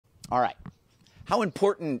All right. How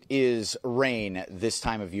important is rain this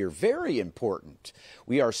time of year? Very important.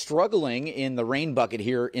 We are struggling in the rain bucket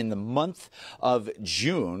here in the month of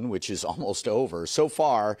June, which is almost over. So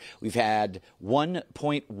far, we've had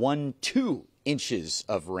 1.12 inches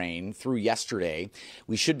of rain through yesterday.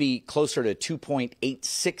 We should be closer to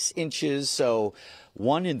 2.86 inches, so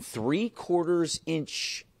 1 3/4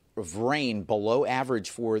 inch of rain below average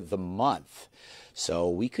for the month. So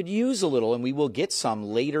we could use a little, and we will get some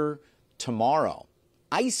later tomorrow.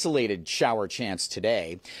 Isolated shower chance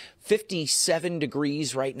today. 57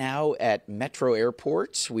 degrees right now at Metro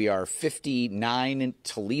Airport. We are 59 in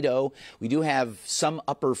Toledo. We do have some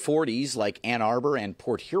upper 40s like Ann Arbor and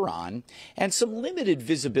Port Huron, and some limited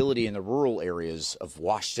visibility in the rural areas of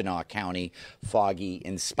Washtenaw County. Foggy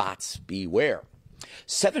in spots, beware.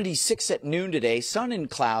 76 at noon today, sun and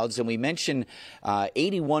clouds, and we mentioned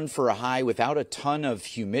 81 for a high without a ton of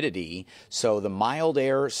humidity. So the mild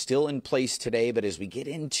air still in place today, but as we get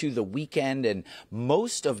into the weekend and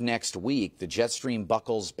most of next week, the jet stream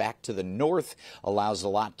buckles back to the north, allows a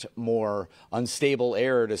lot more unstable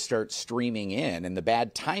air to start streaming in. And the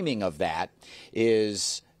bad timing of that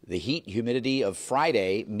is the heat humidity of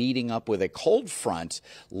Friday meeting up with a cold front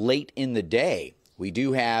late in the day. We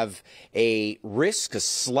do have a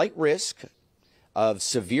slight risk of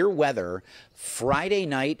severe weather Friday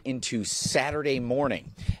night into Saturday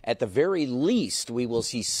morning. At the very least, we will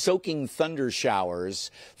see soaking thunder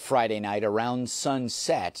showers Friday night around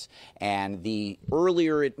sunset. And the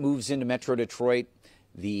earlier it moves into Metro Detroit,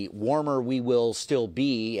 the warmer we will still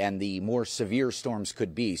be and the more severe storms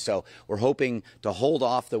could be. So we're hoping to hold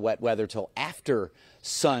off the wet weather till after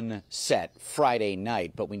sunset Friday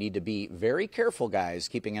night. But we need to be very careful, guys,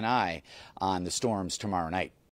 keeping an eye on the storms tomorrow night.